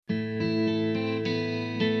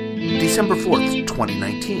December 4th,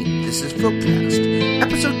 2019. This is Filmcast,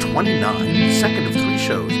 episode 29, the second of 3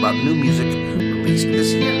 shows about new music released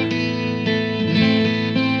this year.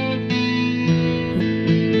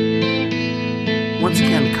 Once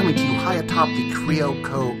again, coming to you high atop the Creo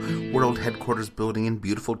Co. World Headquarters building in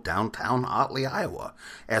beautiful downtown Otley, Iowa.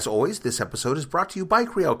 As always, this episode is brought to you by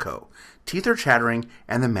Creo Co. Teeth are chattering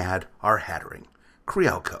and the mad are hattering.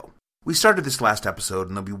 Creo Co. We started this last episode,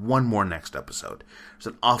 and there'll be one more next episode. There's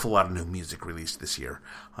an awful lot of new music released this year.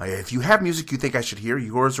 If you have music you think I should hear,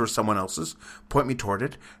 yours or someone else's, point me toward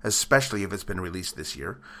it, especially if it's been released this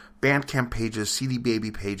year. Bandcamp pages, CD Baby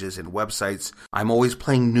pages, and websites. I'm always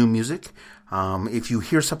playing new music. If you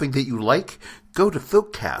hear something that you like, go to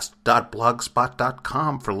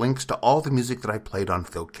filkcast.blogspot.com for links to all the music that I played on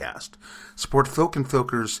Filkcast. Support Filk and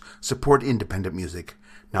Filkers, support independent music.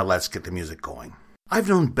 Now let's get the music going. I've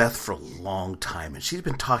known Beth for a long time, and she's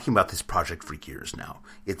been talking about this project for years now.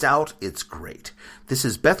 It's out, it's great. This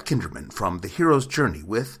is Beth Kinderman from The Hero's Journey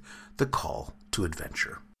with The Call to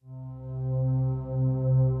Adventure.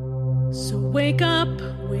 So wake up,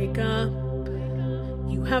 wake up.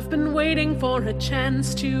 You have been waiting for a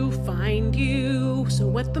chance to find you.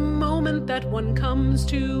 So at the moment that one comes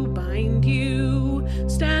to bind you,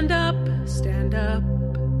 stand up, stand up.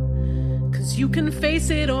 'Cause you can face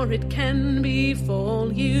it or it can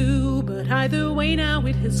befall you. But either way now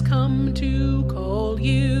it has come to call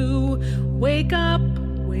you. Wake up,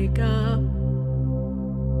 wake up.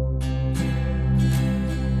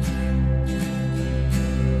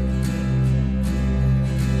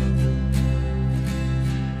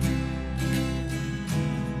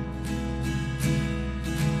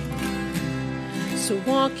 So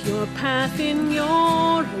walk your path in your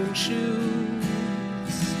own shoes.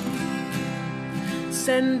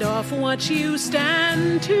 Send off what you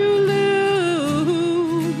stand to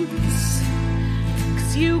lose.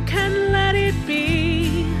 'Cause you can let it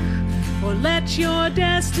be, or let your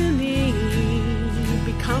destiny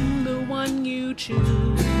become the one you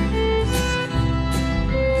choose.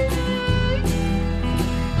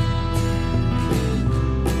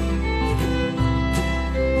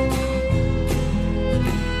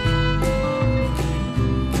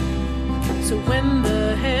 So when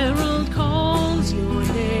the herald calls your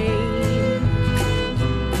name,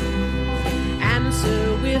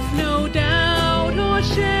 answer with no doubt or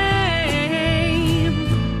shame,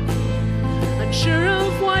 unsure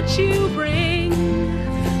of what you bring,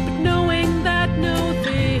 but knowing that no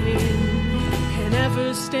thing can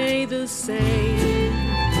ever stay the same.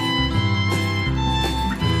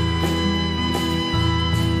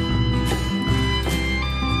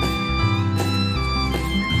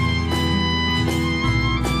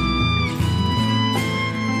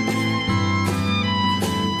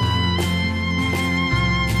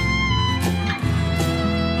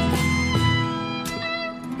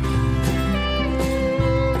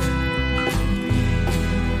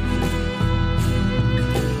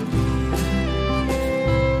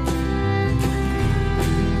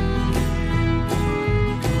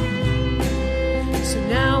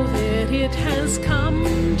 It has come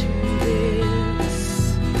to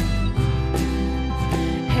this.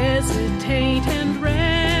 Hesitate and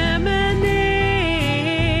reminisce.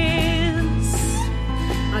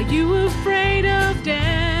 Are you afraid of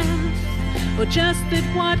death, or just that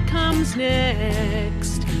what comes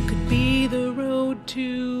next could be the road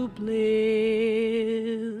to bliss?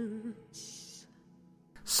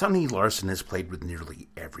 Sunny Larson has played with nearly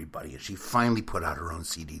everybody, and she finally put out her own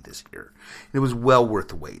CD this year. And it was well worth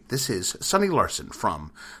the wait. This is Sunny Larson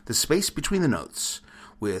from The Space Between the Notes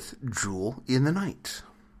with Jewel in the Night.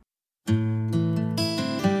 So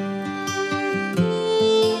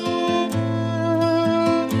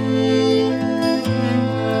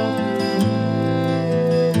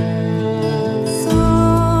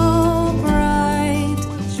bright,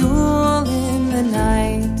 jewel in the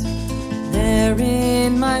night, there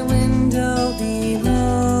in my window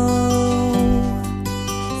below.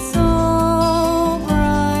 So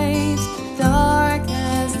bright, dark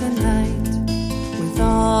as the night, with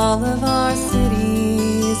all of our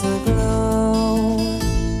cities aglow.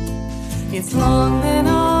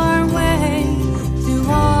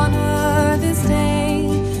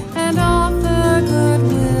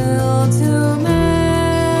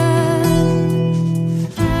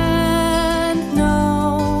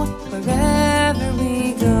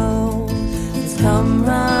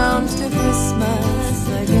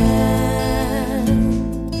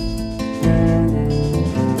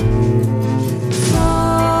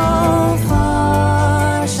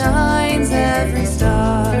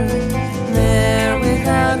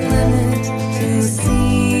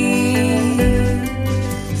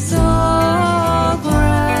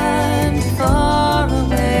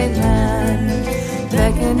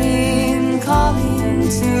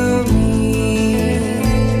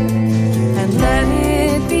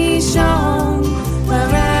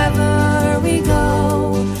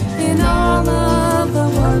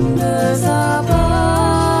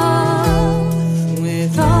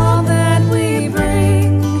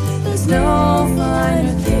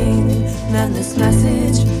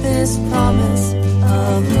 message, this promise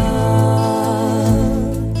of love.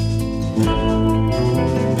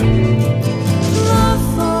 Love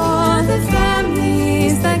for the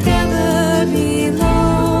families that gather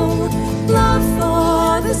below. Love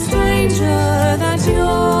for the stranger that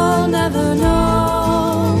you'll never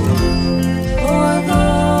know. For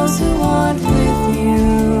those who aren't with you,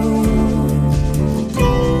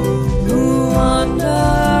 who wander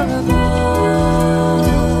above.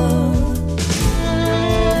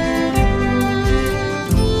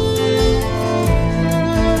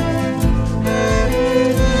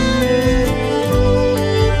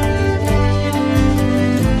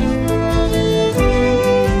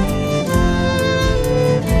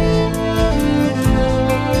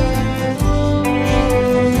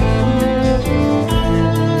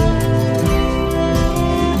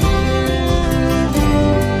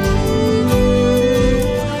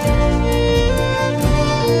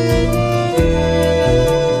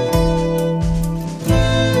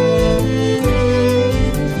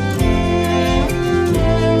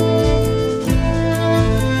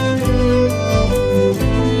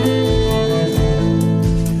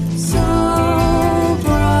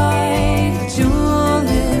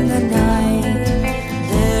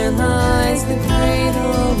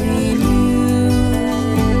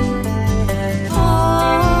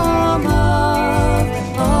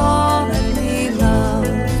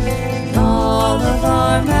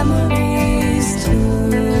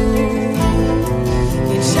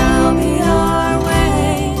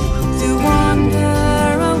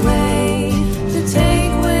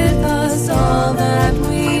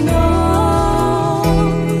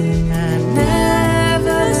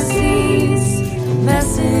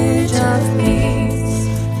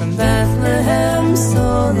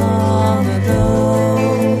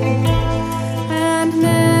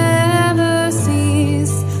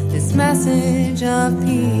 Message of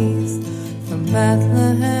peace from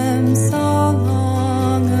Bethlehem so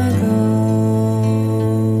long ago.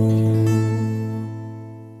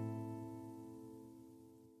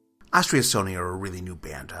 Astria Sony are a really new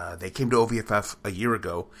band. They came to OVFF a year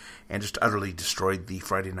ago and just utterly destroyed the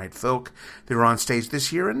Friday Night Folk. They were on stage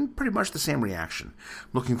this year and pretty much the same reaction. I'm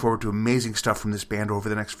looking forward to amazing stuff from this band over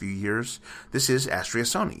the next few years. This is Astria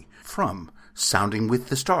Sony from Sounding with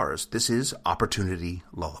the Stars. This is Opportunity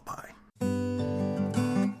Lullaby.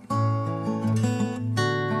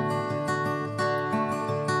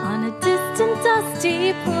 On a distant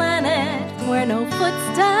dusty planet where no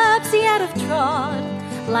footsteps yet have trod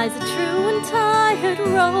lies a true and tired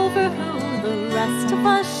rover who the rest of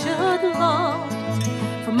us should laud.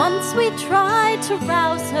 For months we tried to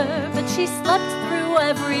rouse her, but she slept through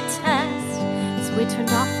every test. So we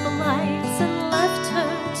turned off the lights and left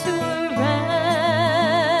her to her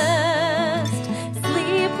rest.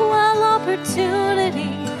 Sleep well,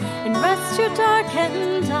 opportunity, and rest your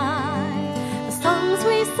darkened eye. The songs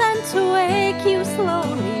we sent to wake you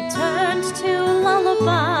slowly turned to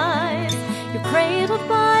lullabies. You're cradled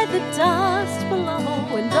by the dust below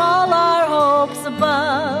and all our hopes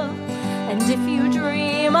above. And if you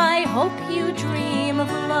dream, I hope you dream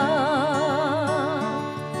of love.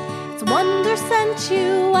 It's wonder sent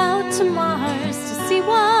you out to Mars to see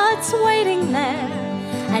what's waiting there.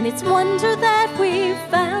 And it's wonder that we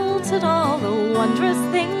felt at all the wondrous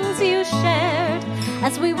things you shared.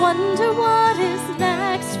 As we wonder what is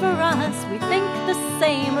next for us, we think the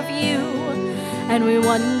same of you. And we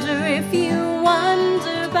wonder if you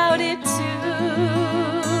wonder about it too.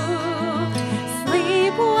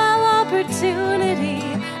 Sleep well, opportunity,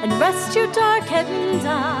 and rest your darkened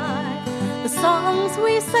eye. The songs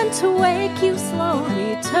we sent to wake you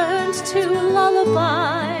slowly turned to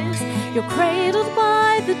lullabies. You're cradled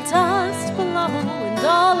by the dust below and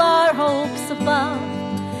all our hopes above.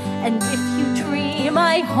 And if you dream,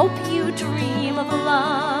 I hope you dream of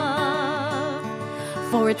love.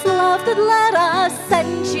 For it's love that let us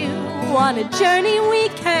send you on a journey we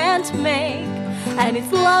can't make. And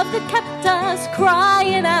it's love that kept us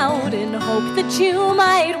crying out in hope that you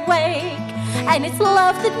might wake. And it's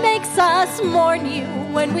love that makes us mourn you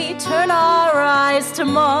when we turn our eyes to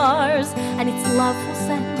Mars. And it's love will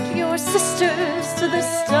send your sisters to the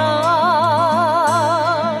stars.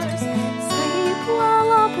 Sleep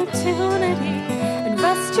well, opportunity, and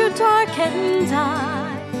rest your darkened eye.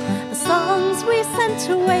 The songs we sent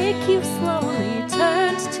to wake you slowly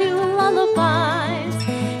turned to lullabies.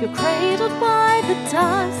 You're cradled by the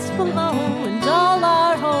dust below and all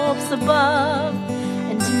our hopes above.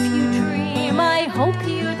 And if you dream, I hope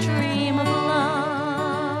you dream of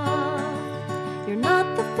love. You're not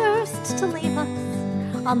the first to leave us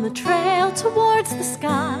on the trail towards the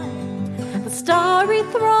sky. The starry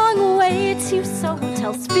throng waits you, so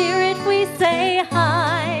tell Spirit we say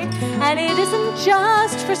hi. And it isn't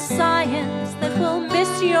just for science that we'll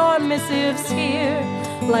miss your missives here.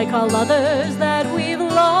 Like all others that we've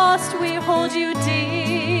lost, we hold you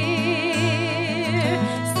dear.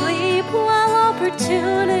 Sleep while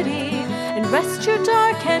opportunity, and rest your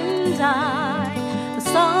darkened eye. The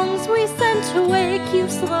songs we sent to wake you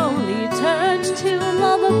slowly turned to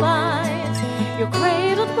lullabies. You're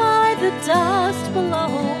cradled by the dust below,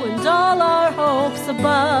 and all our hopes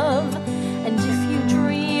above. And if you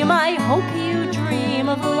dream, I hope you dream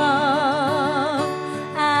of love.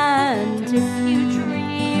 And if you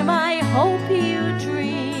dream, I hope you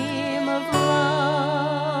dream of love.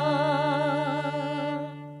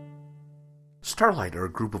 Starlight are a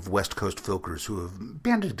group of West Coast filkers who have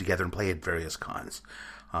banded together and played at various cons.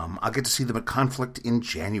 I'll get to see them at Conflict in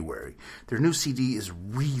January. Their new CD is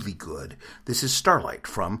really good. This is Starlight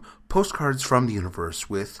from Postcards from the Universe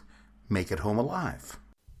with Make It Home Alive.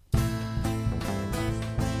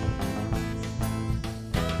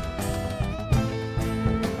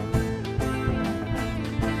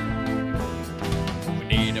 We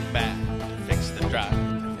need a man to fix the drive.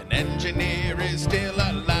 An engineer is still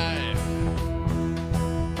alive.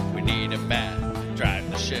 We need a man to drive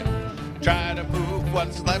the ship. Try to move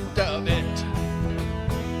what's left of it.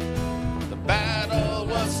 The battle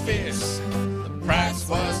was fierce, the price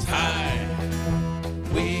was high.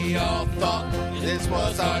 We all thought this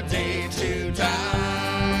was our day to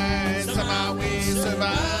die. Somehow we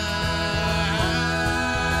survived.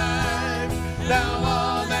 Now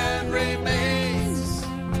all that remains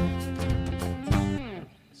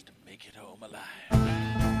is to make it home alive.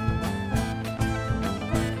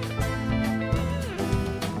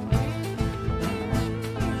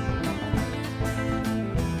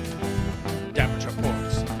 Damage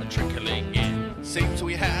reports are trickling in. Seems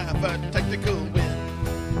we have a technical win.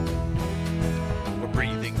 We're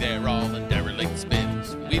breathing there all in derelict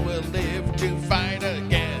spins. We will live to fight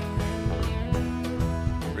again.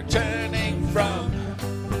 Returning from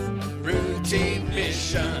routine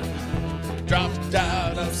mission. Dropped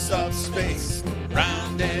out of subspace.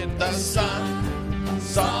 Rounded the sun.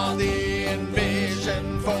 Saw the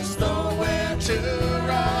invasion. Forced nowhere to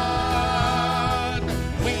run.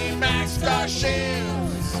 We maxed our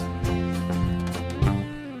shields.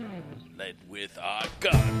 Led with our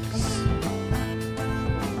guns.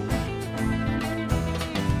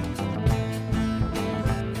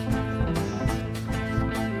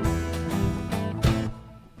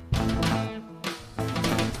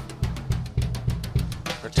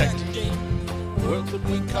 Protecting the world that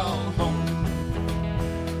we call home.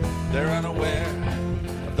 They're unaware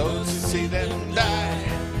of those who see them die.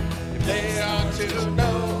 If they are to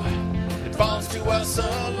know, it falls to us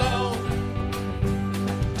alone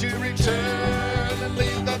to return and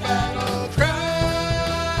lead the battle cry.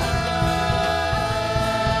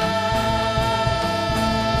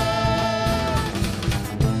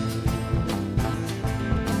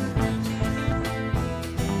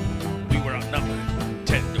 We were outnumbered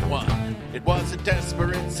 10-1. It was a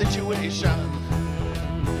desperate situation.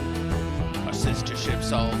 Our sister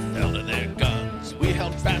ships all fell to their guns. We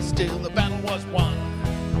held fast till the battle was won.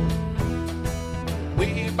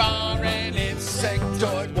 We are an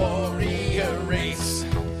insectoid warrior race,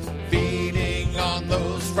 feeding on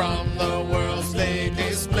those from the worlds they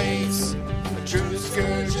displace. A true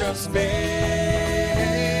scourge of space,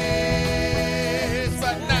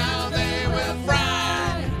 but now they will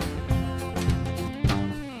fry.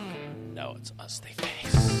 Now it's us they face.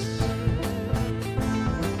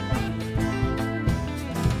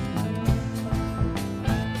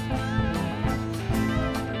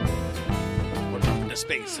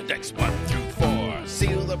 Space and decks 1 through 4.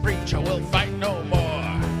 Seal the breach or we'll fight no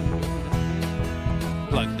more.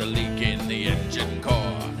 Plug the leak in the engine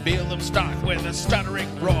core. Feel them start with a stuttering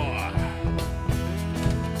roar.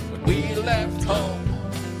 When we left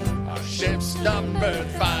home, our ships numbered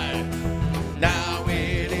 5. Now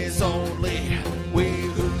it is only we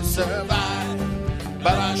who survive,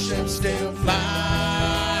 but our ship still flies,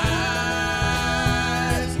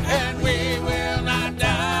 and we will not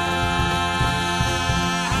die.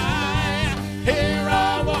 Hear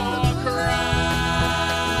our war cry.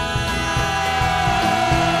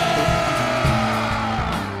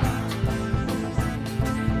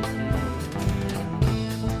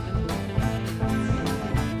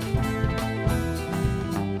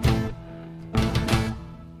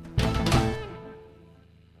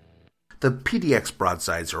 The PDX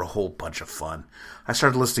broadsides are a whole bunch of fun. I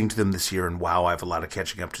started listening to them this year, and wow, I have a lot of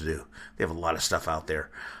catching up to do. They have a lot of stuff out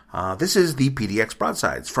there. This is the PDX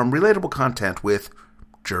broadsides from Relatable Content with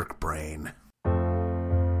Jerk Brain.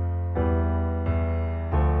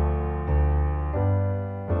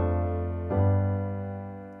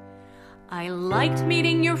 liked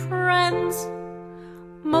meeting your friends.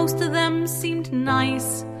 Most of them seemed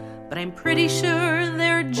nice, but I'm pretty sure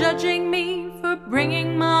they're judging me for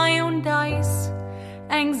bringing my own dice.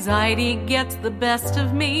 Anxiety gets the best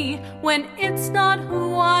of me when it's not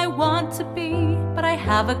who I want to be. But I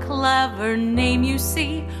have a clever name, you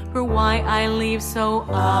see, for why I leave so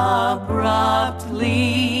abruptly.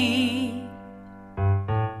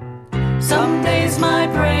 Some days my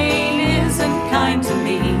brain isn't kind to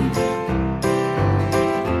me.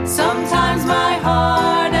 Sometimes my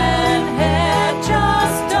heart and head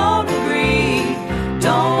just don't agree.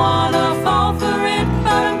 Don't wanna fall for it,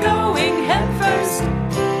 but I'm going head first.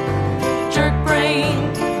 Jerk brain,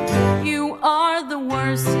 you are the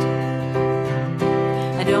worst.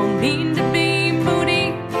 I don't mean to be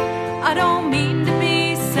moody, I don't mean to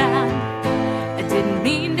be sad. I didn't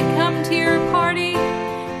mean to come to your party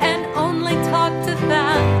and only talk to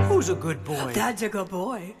Thad. Who's a good boy? Dad's a good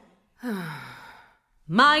boy.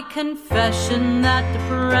 My confession that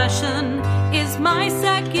depression is my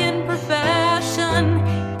second profession.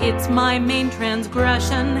 It's my main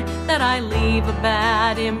transgression that I leave a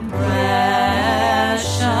bad impression.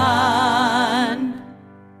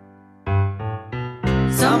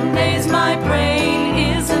 Some days my brain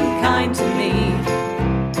isn't kind to me.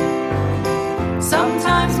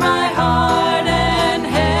 Sometimes my heart and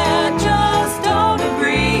head just don't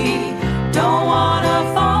agree. Don't wanna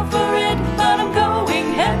fall for it, but I'm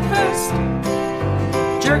going head first.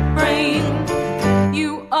 Jerk brain,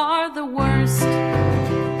 you are the worst.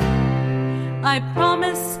 I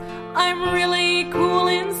promise I'm really cool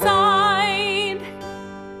inside.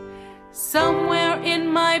 Somewhere in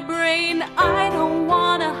my brain I don't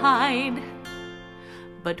wanna hide.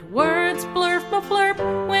 But words blurf my flurp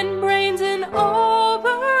when brain's in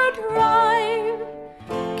overdrive.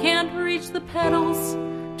 Can't reach the pedals,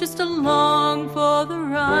 just along for the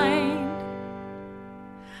ride.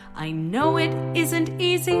 I know it isn't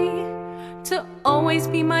easy to always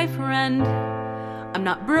be my friend. I'm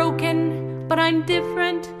not broken, but I'm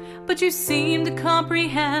different. But you seem to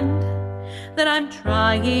comprehend that I'm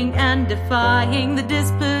trying and defying the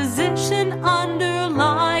disposition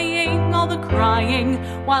underlying all the crying,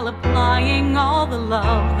 while applying all the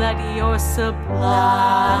love that you're supplying.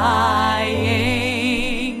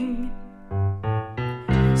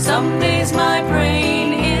 Some days my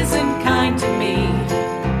brain isn't kind to me.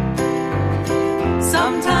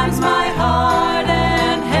 Sometimes my heart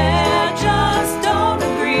and head just don't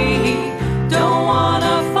agree. Don't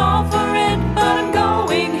wanna fall for it, but I'm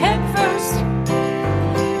going head first.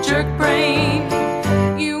 Jerk brain,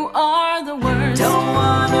 you are the worst. Don't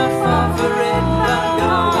wanna fall for it, but I'm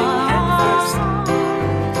going head first.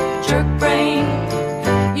 Jerk brain,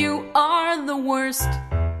 you are the worst.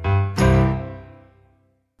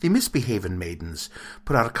 The Misbehavin' Maidens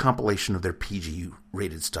put out a compilation of their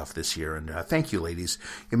PG-rated stuff this year, and thank you, ladies.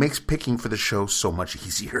 It makes picking for the show so much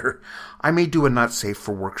easier. I may do a Not Safe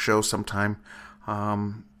for Work show sometime.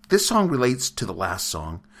 This song relates to the last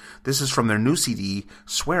song. This is from their new CD,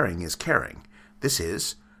 Swearing is Caring. This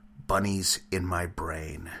is Bunnies in My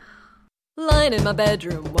Brain. Lying in my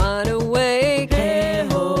bedroom, wide awake.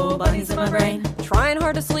 Hey-ho, bunnies in my brain. Trying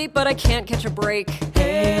hard to sleep, but I can't catch a break.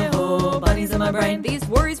 Hey-ho, bunnies in my brain. These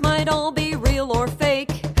worries might all be real or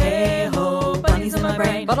fake. Hey-ho, bunnies in my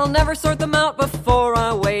brain. But I'll never sort them out before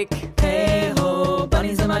I wake. Hey-ho,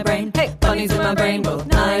 bunnies in my brain. Hey, Bunnies in my brain, both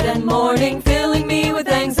night and morning, filling me with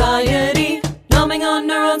anxiety, numbing on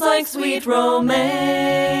neurons like sweet romaine.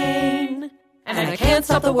 And I can't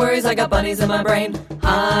stop the worries, I got bunnies in my brain.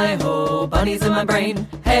 Hi-ho, bunnies in my brain.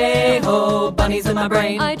 Hey-ho, bunnies in my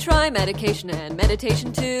brain. I try medication and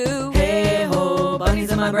meditation too. Hey-ho,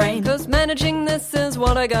 bunnies in my brain. 'Cause managing this is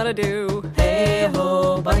what I gotta do.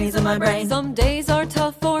 Hey-ho, bunnies in my brain. Some days are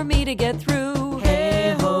tough for me to get through.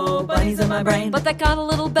 Hey-ho, bunnies in my brain. But that got a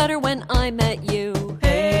little better when I met you.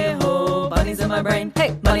 Hey-ho, bunnies in my brain.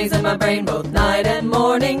 Hey, bunnies in my brain, both night and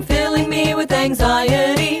morning, filling me with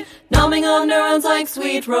anxiety, numbing on neurons like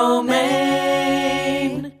sweet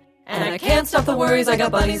romaine. And I can't stop the worries, I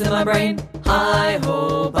got bunnies in my brain.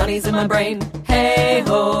 Hi-ho, bunnies in my brain.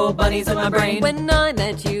 Hey-ho, bunnies in my brain. When I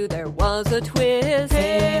met you, there was a twist.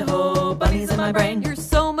 Hey-ho, bunnies in my brain. You're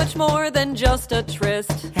so much more than just a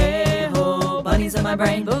tryst. Hey-ho, bunnies in my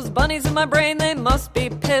brain. Those bunnies in my brain, they must be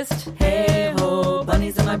pissed. Hey-ho,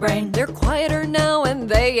 bunnies in my brain. They're quieter now and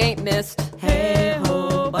they ain't missed.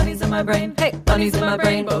 Hey-ho, bunnies in my brain. Hey, bunnies in my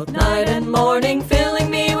brain, both night and morning, filling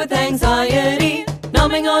me with anxiety,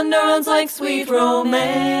 numbing on neurons like sweet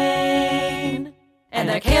romaine. And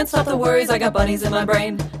I can't stop the worries, I got bunnies in my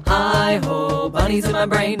brain. Hi-ho, bunnies in my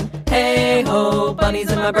brain. Hey-ho,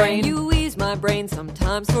 bunnies in my brain. You ease my brain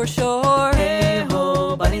sometimes for sure.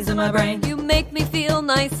 Hey-ho, bunnies in my brain. You make me feel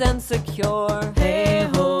nice and secure.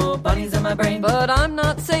 Hey-ho, bunnies in my brain. But I'm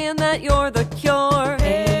not saying that you're the cure.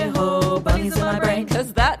 Hey-ho, bunnies in my brain.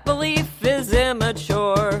 'Cause that belief is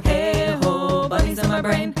immature. Hey-ho, bunnies in my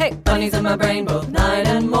brain. Hey, Bunnies in my brain, both night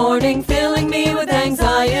and morning, filling me with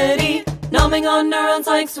anxiety, numbing on neurons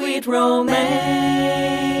like sweet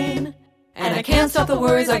romaine. And I can't stop the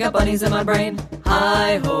worries, I got bunnies in my brain.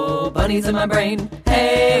 Hi-ho, bunnies in my brain.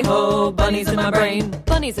 Hey-ho, bunnies in my brain.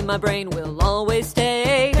 Bunnies in my brain will always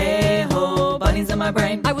stay. Hey-ho, bunnies in my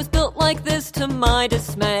brain. I was built like this to my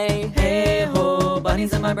dismay. Hey-ho,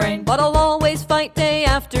 bunnies in my brain. But I'll always fight day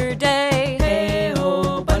after day.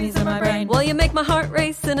 Hey-ho, bunnies in my brain. Well, you make my heart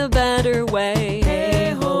race in a better way.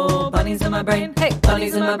 Hey-ho, bunnies in my brain. Hey,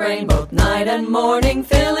 Bunnies in my brain, both night and morning,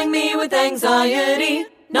 filling me with anxiety,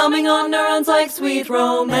 numbing on neurons like sweet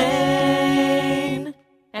romaine.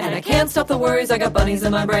 And I can't stop the worries, I got bunnies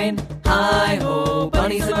in my brain. Hi-ho,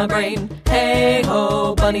 bunnies in my brain.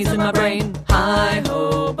 Hey-ho, bunnies in my brain.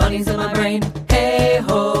 Hi-ho, bunnies in my brain.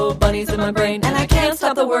 Hey-ho, bunnies in my brain. And I can't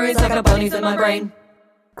stop the worries, I got bunnies in my brain.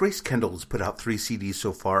 Grace Kendall has put out 3 CDs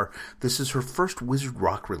so far. This is her first Wizard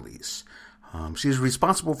Rock release. She is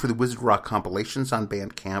responsible for the Wizard Rock compilations on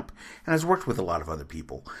Bandcamp and has worked with a lot of other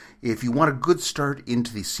people. If you want a good start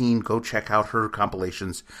into the scene, go check out her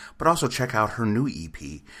compilations, but also check out her new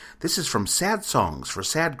EP. This is from Sad Songs for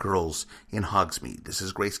Sad Girls in Hogsmeade. This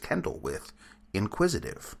is Grace Kendall with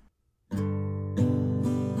Inquisitive.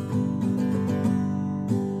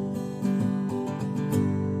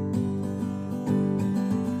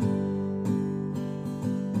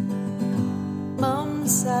 Mom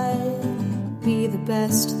said, be the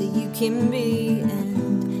best that you can be,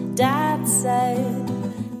 and Dad said,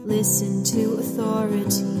 listen to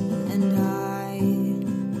authority, and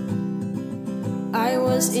I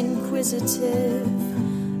was inquisitive,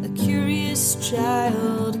 a curious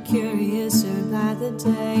child, curiouser by the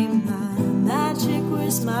day. My magic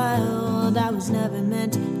was mild, I was never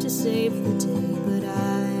meant to save the day, but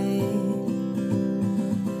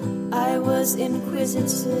I was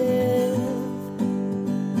inquisitive.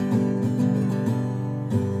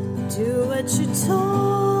 Do what you're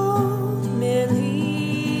told,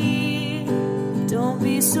 Millie. Don't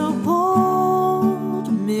be so bold,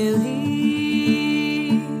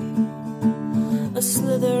 Millie. A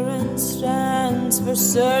Slytherin stands for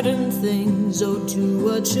certain things. Oh, do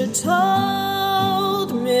what you're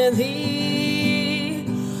told, Millie.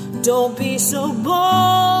 Don't be so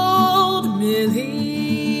bold,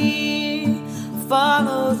 Millie.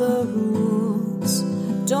 Follow the rules.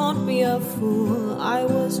 Don't be a fool. I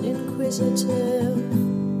was inquisitive.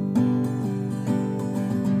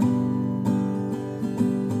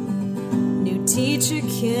 New teacher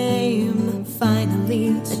came,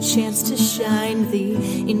 finally a chance to shine. The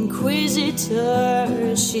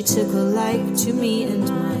inquisitor, she took a like to me and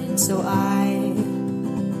mine. So I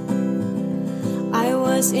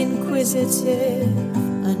was inquisitive.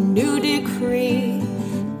 A new decree,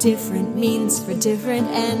 different means for different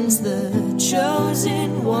ends. The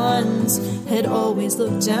chosen ones had always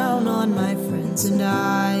looked down on my friends, and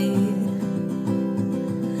I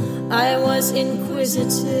was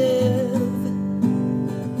inquisitive.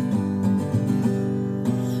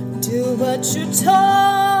 Do what you're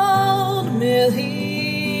told,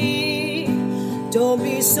 Millie. Don't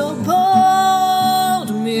be so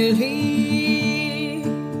bold, Millie.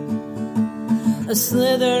 A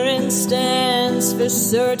Slytherin stands for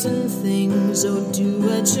certain things. Oh, do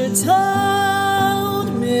what you're told,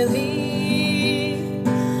 Millie.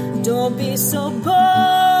 Don't be so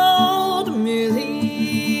bold,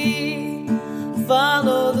 Millie.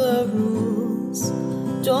 Follow the rules.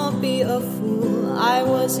 Don't be a fool. I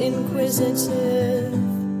was inquisitive.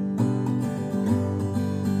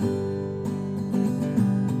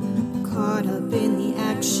 Caught up in the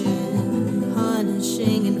action,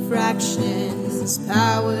 punishing infractions.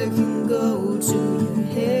 Power can go to your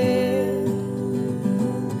head.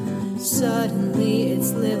 Suddenly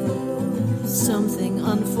it's livable, something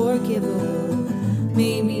unforgivable.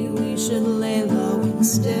 Maybe we should lay low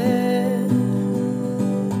instead.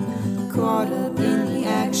 Caught up in the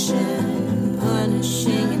action,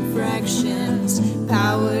 punishing infractions.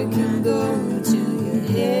 Power can go to your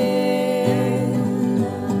head.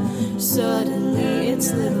 Suddenly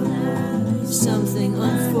it's livable, something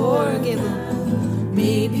unforgivable.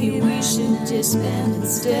 Maybe we should disband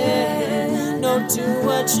instead. No, do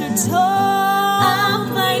what you're told. I'll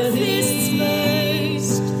fight fists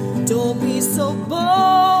first. Don't be so bold.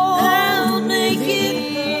 I'll make it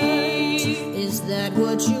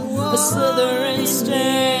A Slytherin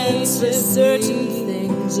stance with certain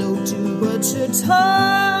things. Oh, do what you're told.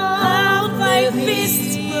 My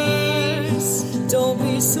fists burst. Don't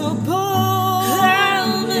be so bold.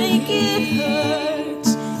 I'll make it hurt.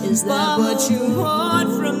 Is that what you want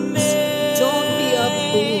from me? Don't be a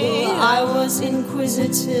fool. I was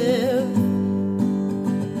inquisitive.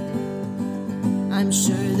 I'm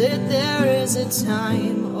sure that there is a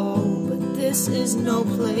time, oh, but this is no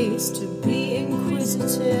place to be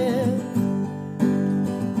inquisitive.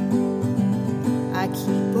 I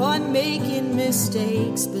keep on making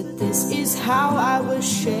mistakes, but this is how I was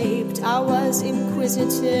shaped. I was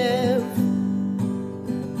inquisitive.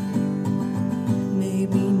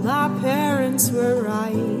 Maybe my parents were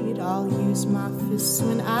right. I'll use my fists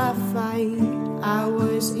when I fight. I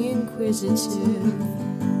was inquisitive.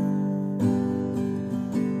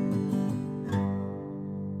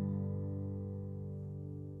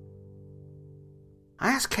 I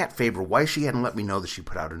asked Kat Faber why she hadn't let me know that she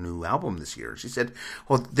put out a new album this year. She said,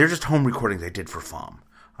 well, they're just home recordings I did for FOM,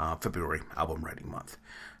 February album writing month.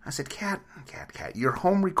 I said, Kat, your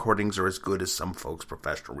home recordings are as good as some folks'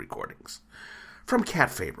 professional recordings. From Kat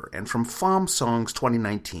Faber and from FOM Songs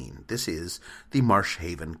 2019, this is The Marsh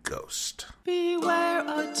Haven Ghost. Beware,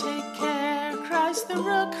 oh take care, cries the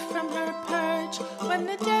rook from her perch, when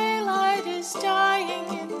the daylight is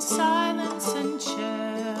dying in silence and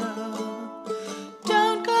chill.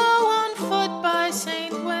 Don't go on foot by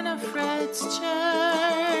St. Winifred's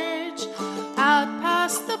Church, out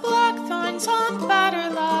past the blackthorns on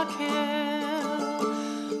Batterlock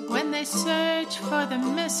Hill, when they search for the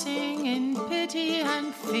missing in pity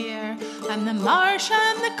and fear, and the marsh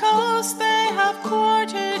and the coast they have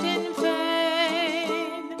quartered in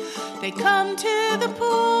vain. They come to the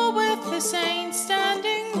pool with the saint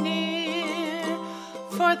standing near,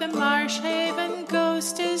 for the Marsh Haven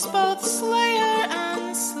ghost is both slayer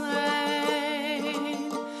and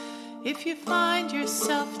slain. If you find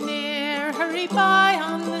yourself near, hurry by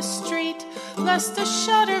on the street, lest a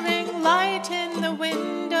shuddering light in the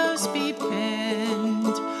windows be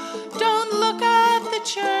pinned. Don't look at the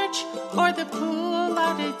church or the pool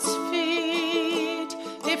at its feet.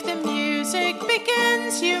 If the music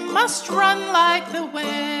begins, you must run like the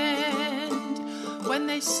wind. When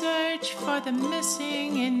they search for the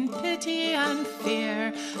missing in pity and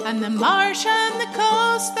fear, and the marsh and the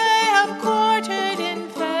coast they have quartered in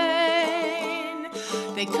vain,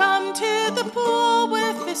 they come to the pool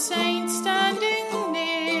with the saint standing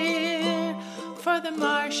near, for the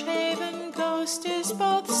Marsh Haven ghost is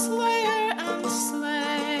both slayer and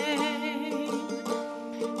slain.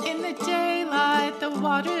 In the daylight the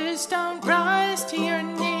waters don't rise to your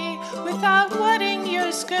knee, without wetting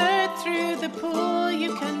your skirt through the pool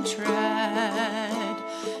you can tread.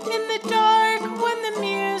 In the dark when the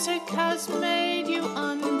music has made you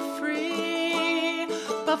unfree,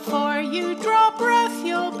 before you draw breath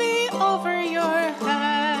you'll be over your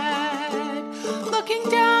head, looking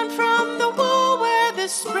down from the wall where the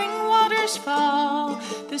spring waters fall.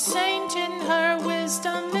 The saint in her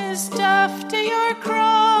wisdom is deaf to your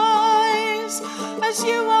cries, as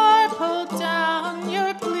you are pulled down,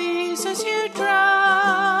 your pleas as you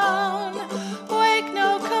drown. Wake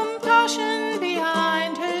no compassion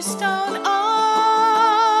behind her stone eyes.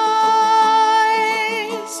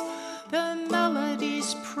 The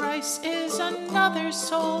melody's price is another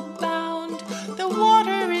soul bound. The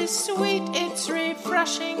water is sweet, it's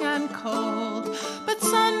refreshing and cold, but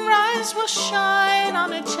sunrise will shine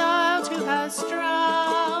on a child who has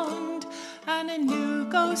drowned, and a new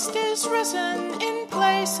ghost is risen in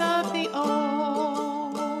place of the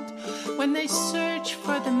old. When they search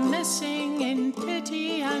for the missing in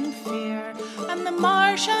pity and fear, and the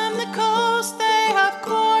marsh and the coast they have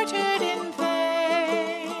quartered in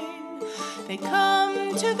vain, they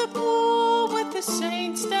come to the pool with the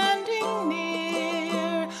saint standing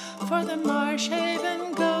near, for the Marsh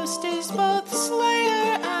Haven ghost is both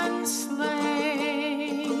slayer and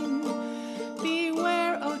slain.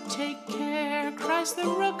 Beware, oh take care, cries the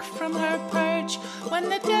rook from her perch, when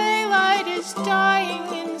the daylight is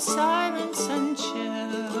dying in silence and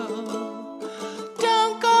chill.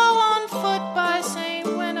 Don't go on foot by St.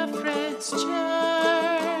 Winifred's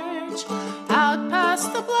Church, out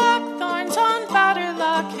past the blackthorns on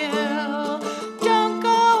Batterlock Hill. Don't go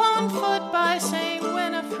on foot by St.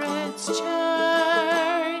 Winifred's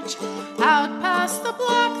Church, out past the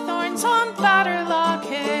blackthorns on Batterlock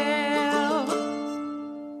Hill.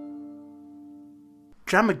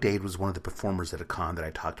 John McDade was one of the performers at a con that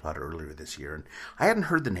I talked about earlier this year, and I hadn't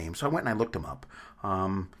heard the name, so I went and I looked him up.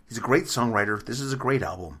 He's a great songwriter. This is a great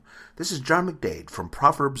album. This is John McDade from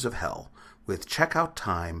Proverbs of Hell with Checkout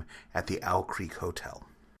Time at the Owl Creek Hotel.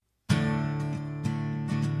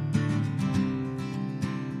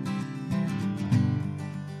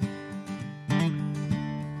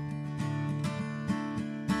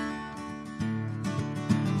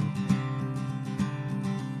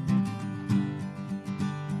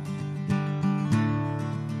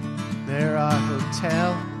 our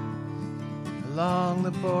hotel along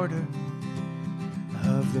the border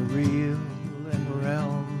of the real and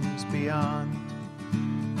realms beyond.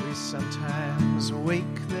 We sometimes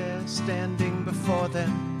wake there, standing before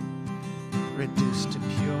them, reduced to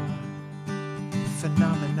pure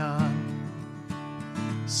phenomenon.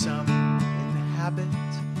 Some inhabit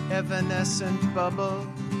evanescent bubbles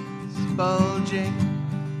bulging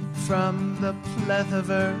from the pleth of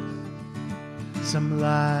earth. Some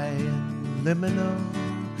lie in liminal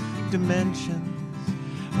dimensions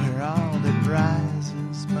where all that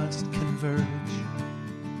rises must converge.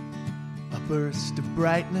 A burst of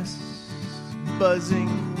brightness, buzzing,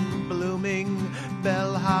 blooming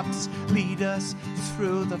bellhops lead us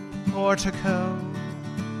through the portico,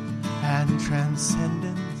 and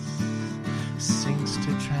transcendence sinks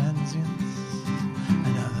to transience.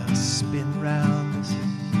 Another spin round this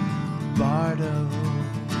bardo.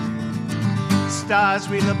 Stars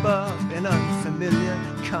wheel above in unfamiliar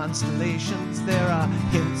constellations. There are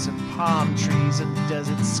hints of palm trees and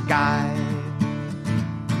desert sky.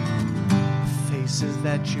 Faces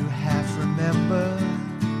that you half remember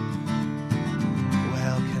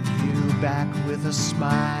welcome you back with a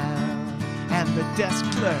smile. And the desk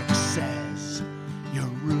clerk says your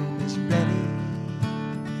room is ready,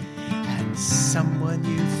 and someone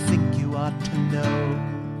you think you ought to know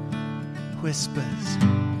whispers,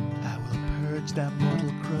 I will purge that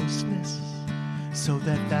mortal grossness, so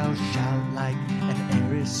that thou shalt like an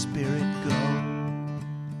airy spirit go.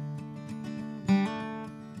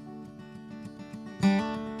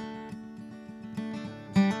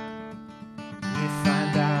 We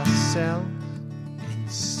find ourselves in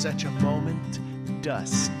such a moment,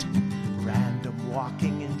 dust, random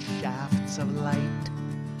walking in shafts of light,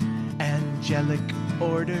 angelic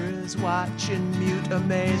orders watch in mute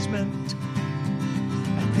amazement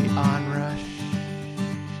at the onrush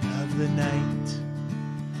of the night.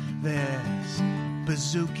 There's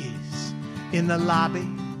bazookas in the lobby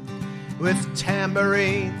with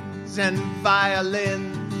tambourines and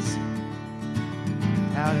violins.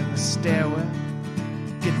 Out in the stairwell,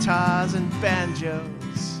 guitars and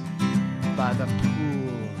banjos. By the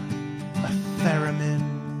pool, a theremin.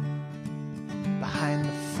 Behind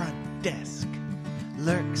the front desk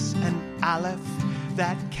lurks an aleph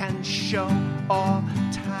that can show all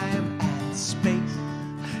time and space.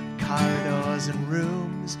 Corridors and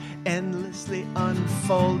rooms endlessly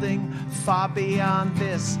unfolding far beyond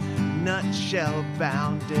this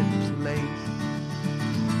nutshell-bounded place.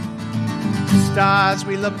 Stars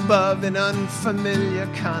wheel above in unfamiliar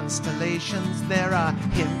constellations. There are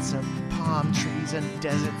hints of palm trees and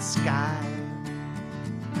desert sky.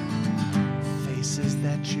 Faces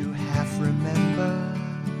that you half remember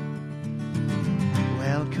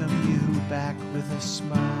welcome you back with a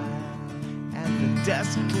smile. And the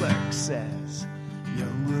desk clerk says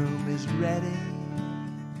your room is ready,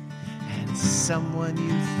 and someone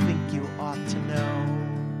you think you ought to know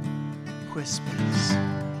whispers,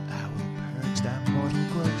 I will purge that mortal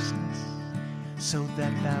grossness, so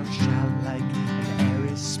that thou shalt like an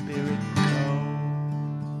airy spirit go.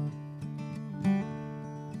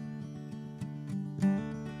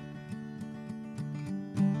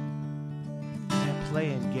 They're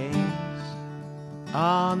playing games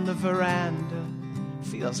on the veranda.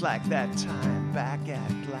 Feels like that time back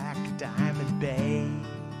at Black Diamond Bay.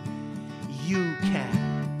 You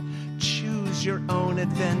can choose your own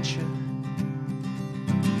adventure.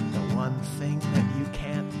 The one thing that you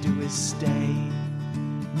can't do is stay.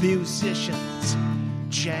 Musicians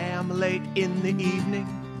jam late in the evening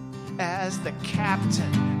as the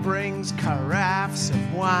captain brings carafes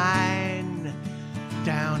of wine.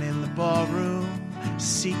 Down in the ballroom,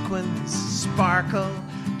 sequins sparkle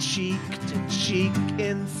cheek to cheek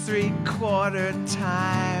in 3/4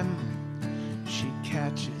 time. She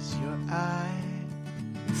catches your eye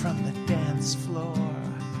from the dance floor,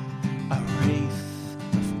 a wraith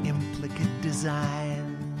of implicate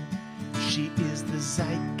design. She is the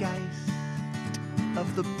zeitgeist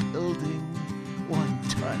of the building. One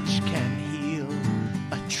touch can heal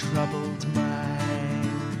a troubled mind.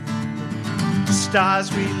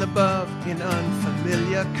 Stars wheel above in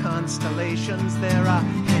unfamiliar constellations. There are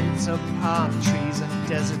hints of palm trees and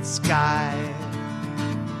desert sky.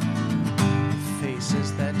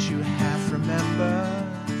 Faces that you half remember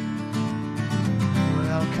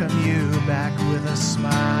welcome you back with a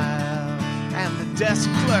smile. And the desk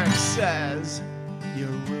clerk says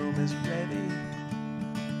your room is ready,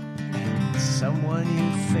 and someone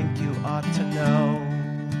you think you ought to know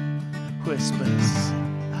whispers,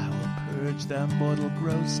 I will purge thy mortal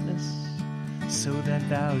grossness, so that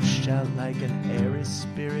thou shalt like an airy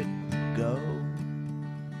spirit go.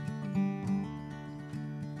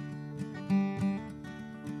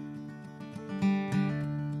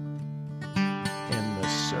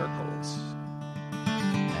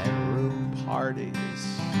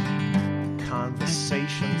 parties,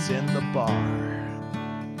 conversations in the bar,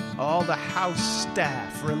 all the house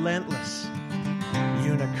staff relentless,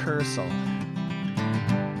 unicursal,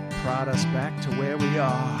 brought us back to where we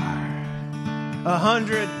are.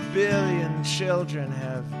 100 billion children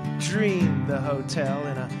have dreamed the hotel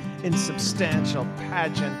in an insubstantial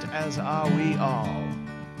pageant, as are we all.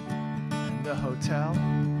 And the hotel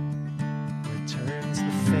returns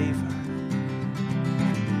the favor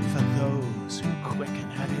for those who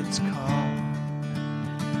quicken at its call.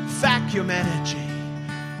 Vacuum energy,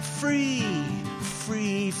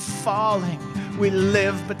 free falling. We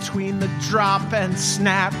live between the drop and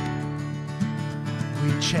snap.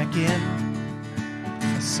 We check in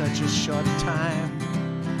for such a short time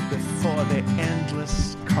before the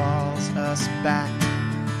endless calls us back.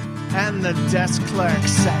 And the desk clerk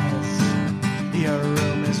says, your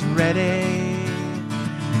room is ready,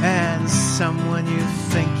 and someone you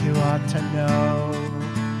think you ought to know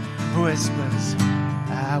whispers,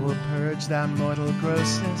 I will purge thy mortal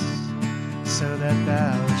grossness, so that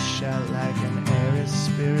thou shalt like an airy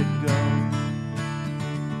spirit go.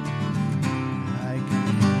 Like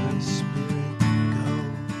an airy spirit go.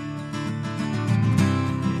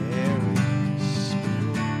 Airy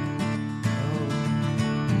spirit go.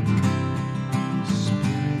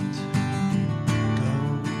 Spirit go.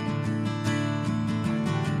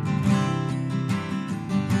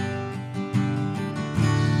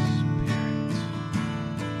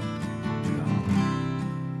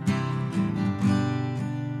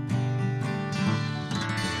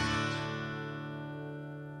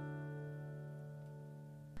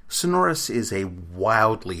 Sonorous is a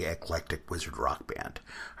wildly eclectic wizard rock band.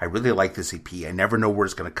 I really like this EP. I never know where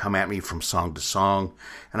it's going to come at me from song to song,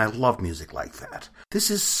 and I love music like that.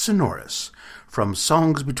 This is Sonorous. From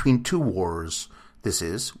Songs Between Two Wars, this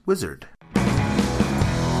is Wizard.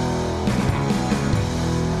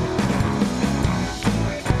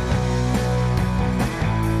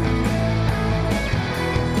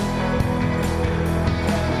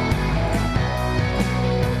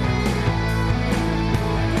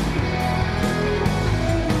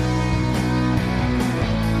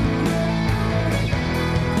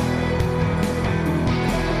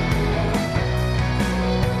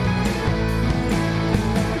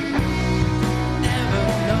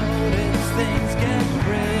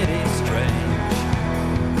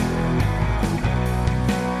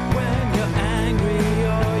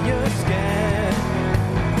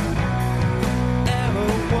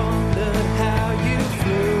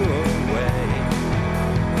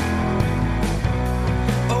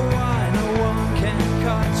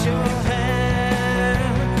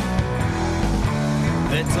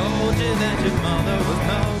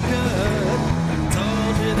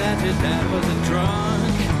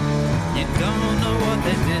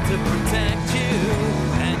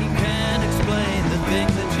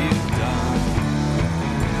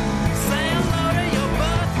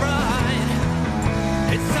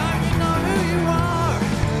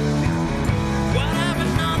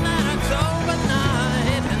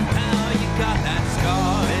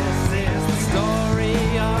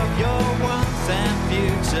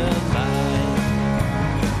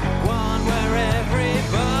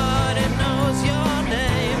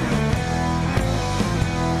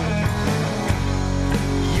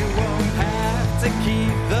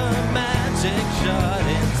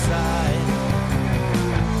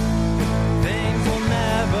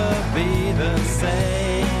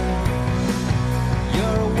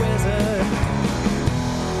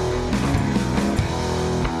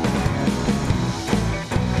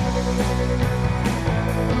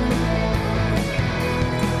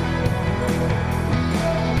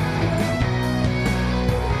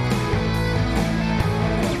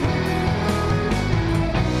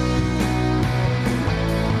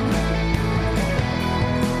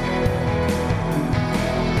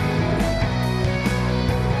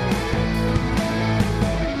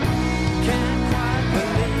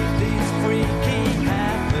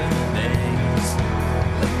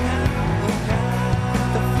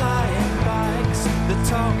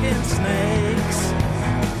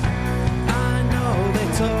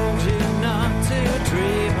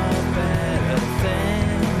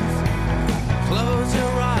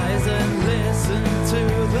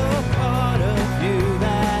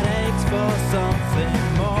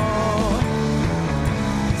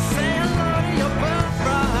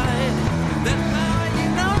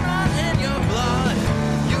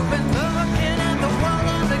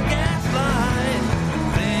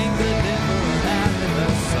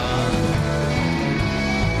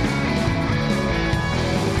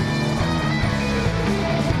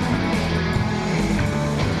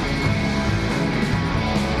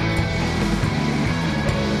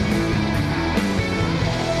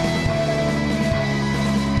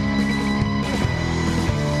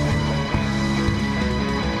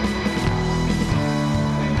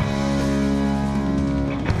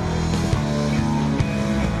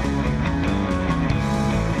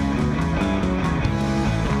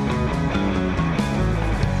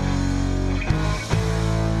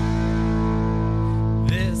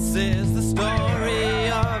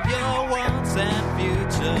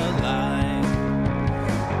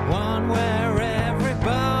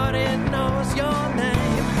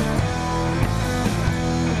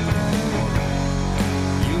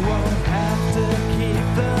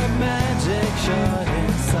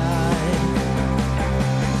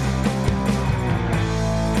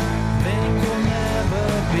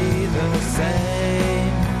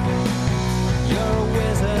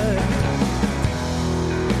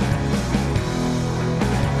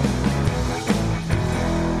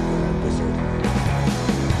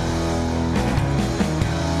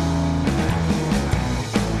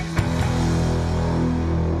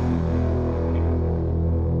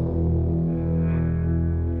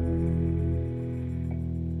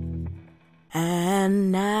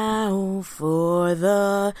 now for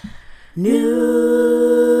the news.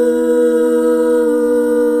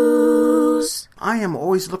 I am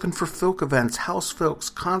always looking for folk events, house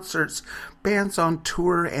folks, concerts, bands on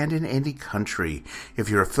tour, and in any country. If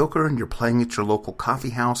you're a folker and you're playing at your local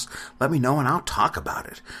coffee house, let me know and I'll talk about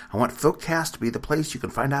it. I want Folkcast to be the place you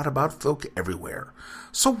can find out about folk everywhere.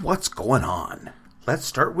 So what's going on? Let's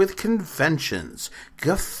start with conventions.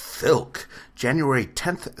 GFilk, January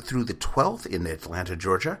 10th through the 12th in Atlanta,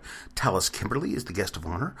 Georgia. Tallis Kimberly is the guest of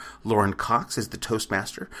honor. Lauren Cox is the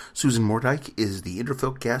Toastmaster. Susan Mordyke is the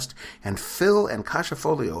Interfolk guest. And Phil and Kasha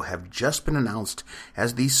Folio have just been announced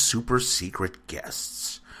as the super secret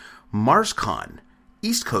guests. MarsCon,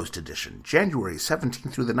 East Coast Edition, January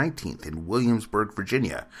 17th through the 19th in Williamsburg,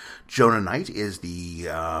 Virginia. Jonah Knight is the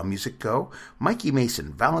Music Go. Mikey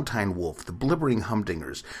Mason, Valentine Wolf, The Blibbering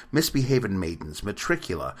Humdingers, Misbehavin' Maidens,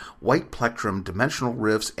 Matricula, White Plectrum, Dimensional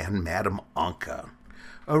Rifts, and Madame Anka.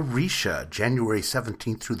 Orisha, January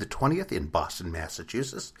 17th through the 20th in Boston,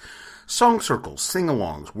 Massachusetts. Song circles,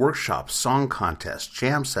 sing-alongs, workshops, song contests,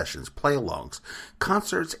 jam sessions, play-alongs,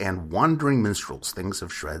 concerts, and wandering minstrels, things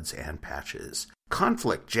of shreds and patches.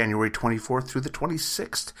 Conflict, January 24th through the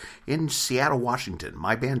 26th in Seattle, Washington.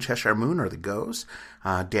 My band Cheshire Moon are the goes.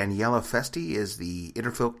 Daniela Festi is the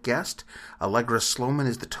Interfolk guest. Allegra Sloman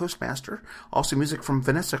is the Toastmaster. Also music from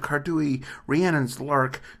Vanessa Cardui, Rhiannon's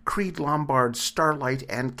Lark, Creed Lombard, Starlight,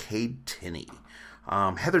 and Cade Tinney.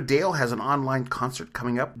 Heather Dale has an online concert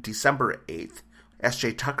coming up December 8th.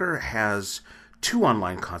 S.J. Tucker has 2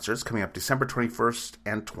 online concerts coming up December 21st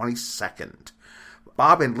and 22nd.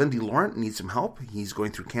 Bob and Lindy Laurent need some help. He's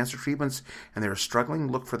going through cancer treatments, and they're struggling.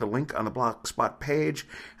 Look for the link on the Blogspot page.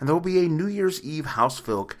 And there will be a New Year's Eve house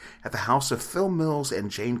filk at the house of Phil Mills and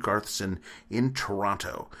Jane Garthson in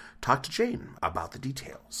Toronto. Talk to Jane about the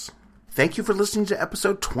details. Thank you for listening to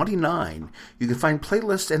episode 29. You can find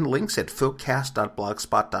playlists and links at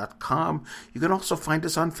folkcast.blogspot.com. You can also find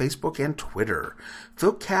us on Facebook and Twitter.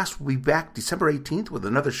 Folkcast will be back December 18th with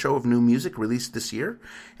another show of new music released this year.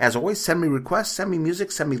 As always, send me requests, send me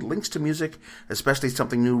music, send me links to music, especially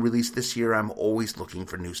something new released this year. I'm always looking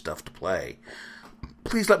for new stuff to play.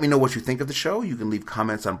 Please let me know what you think of the show. You can leave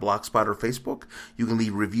comments on Blogspot or Facebook. You can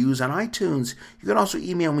leave reviews on iTunes. You can also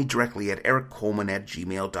email me directly at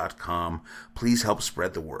ericcoleman@gmail.com. Please help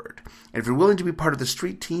spread the word. And if you're willing to be part of the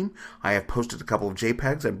street team, I have posted a couple of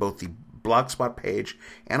JPEGs on both the Blogspot page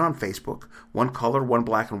and on Facebook. One color, one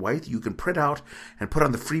black and white. You can print out and put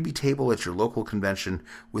on the freebie table at your local convention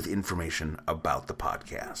with information about the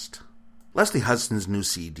podcast. Leslie Hudson's new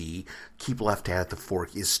CD, Keep Left at the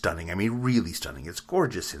Fork, is stunning. I mean, really stunning. It's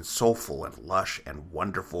gorgeous and soulful and lush and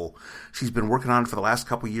wonderful. She's been working on it for the last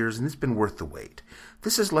couple years, and it's been worth the wait.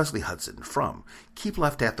 This is Leslie Hudson from Keep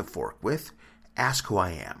Left at the Fork with Ask Who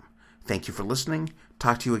I Am. Thank you for listening.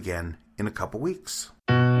 Talk to you again in a couple weeks.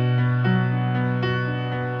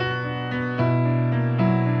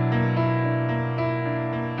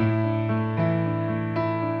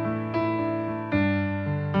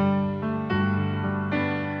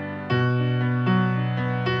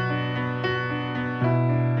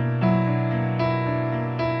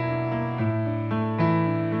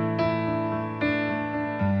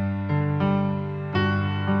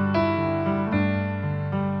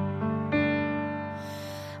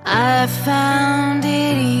 I found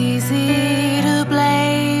it easy to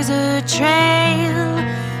blaze a trail,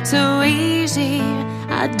 so easy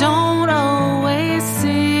I don't always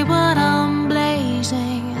see what I'm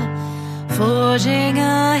blazing, forging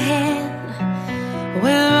ahead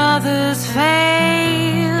where others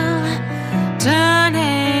fail,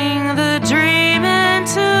 turning the dream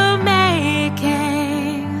into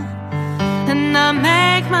making, and I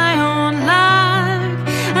make my own luck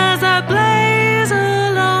as I blaze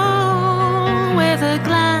along with a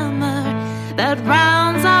glamour that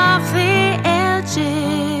rounds off the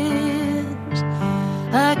edges,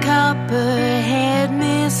 a copperhead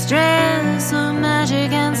mistress of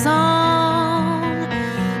magic and song.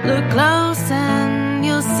 Look close and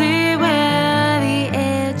you'll see where the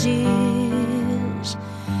edge is.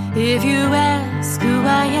 If you ask who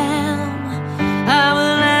I am, I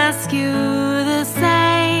will ask you the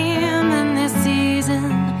same. In this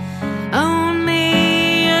season,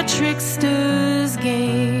 only a trickster's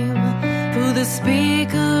game, for the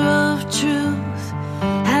speaker of truth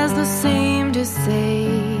has the same to say.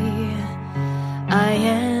 I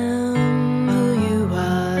am who you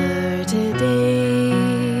are today.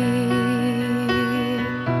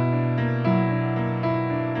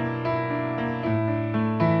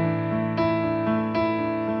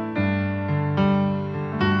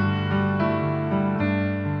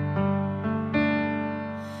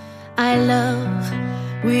 I love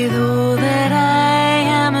with all that I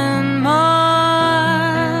am and more.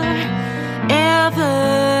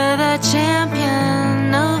 Ever the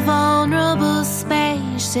champion of vulnerable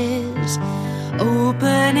spaces,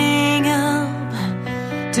 opening up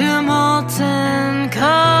to molten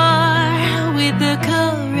core with the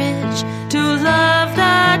courage to love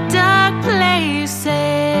the dark places.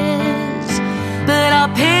 But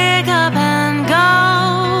I'll pick up and go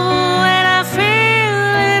when I feel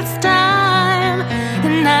it's time.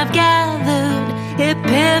 And I've gathered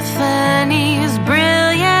epiphanies,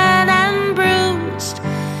 brilliant and bruised,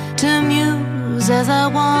 to muse as I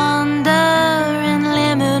wander in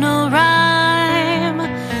liminal rhyme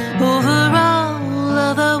over all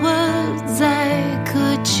of the words I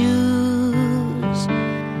could choose.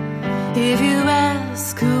 If you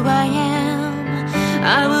ask who I am,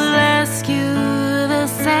 I will ask you the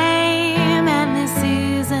same. And this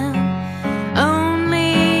isn't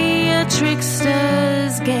only a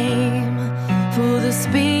trickster's game, for the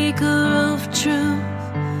speaker of truth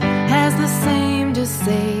has the same to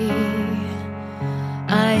say.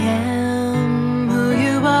 I am who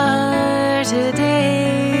you are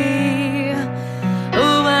today.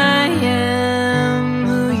 Oh, I am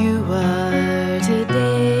who you are today.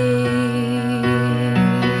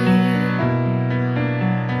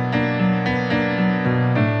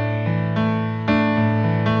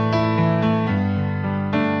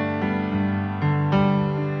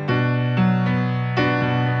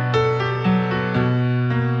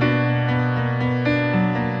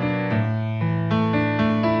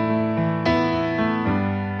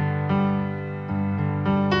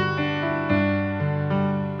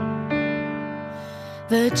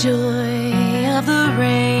 The joy of the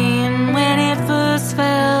rain when it first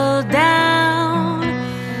fell down,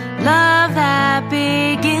 love that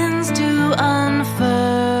begins to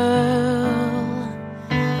unfurl,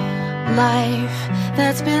 life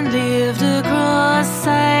that's been lived across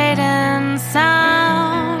sight and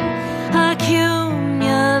sound,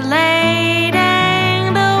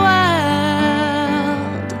 accumulating the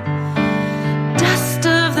world, dust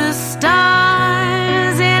of the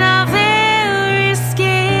stars in our very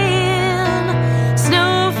skin,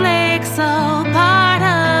 snowflakes all part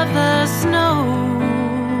of the snow,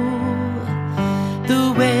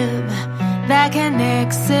 the web that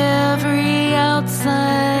connects every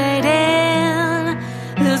outside in.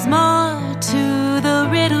 There's more to the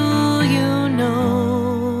riddle, you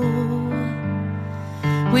know.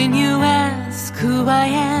 When you ask who I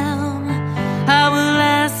am, I will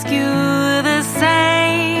ask you the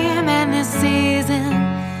same. And this isn't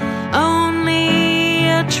only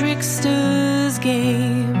a trickster's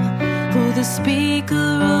game, for the speaker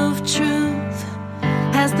of truth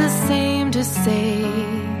has the same to say.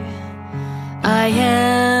 I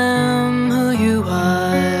am who you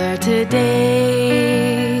are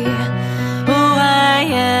today. Oh, I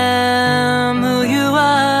am who you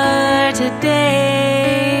are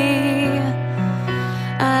today.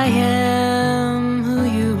 I am who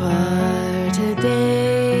you are today.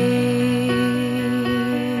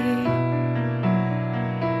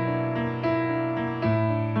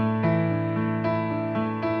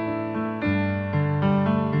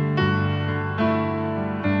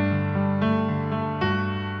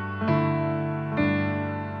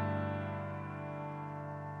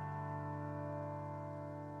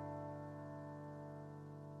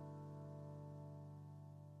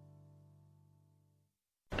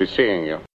 Be seeing you.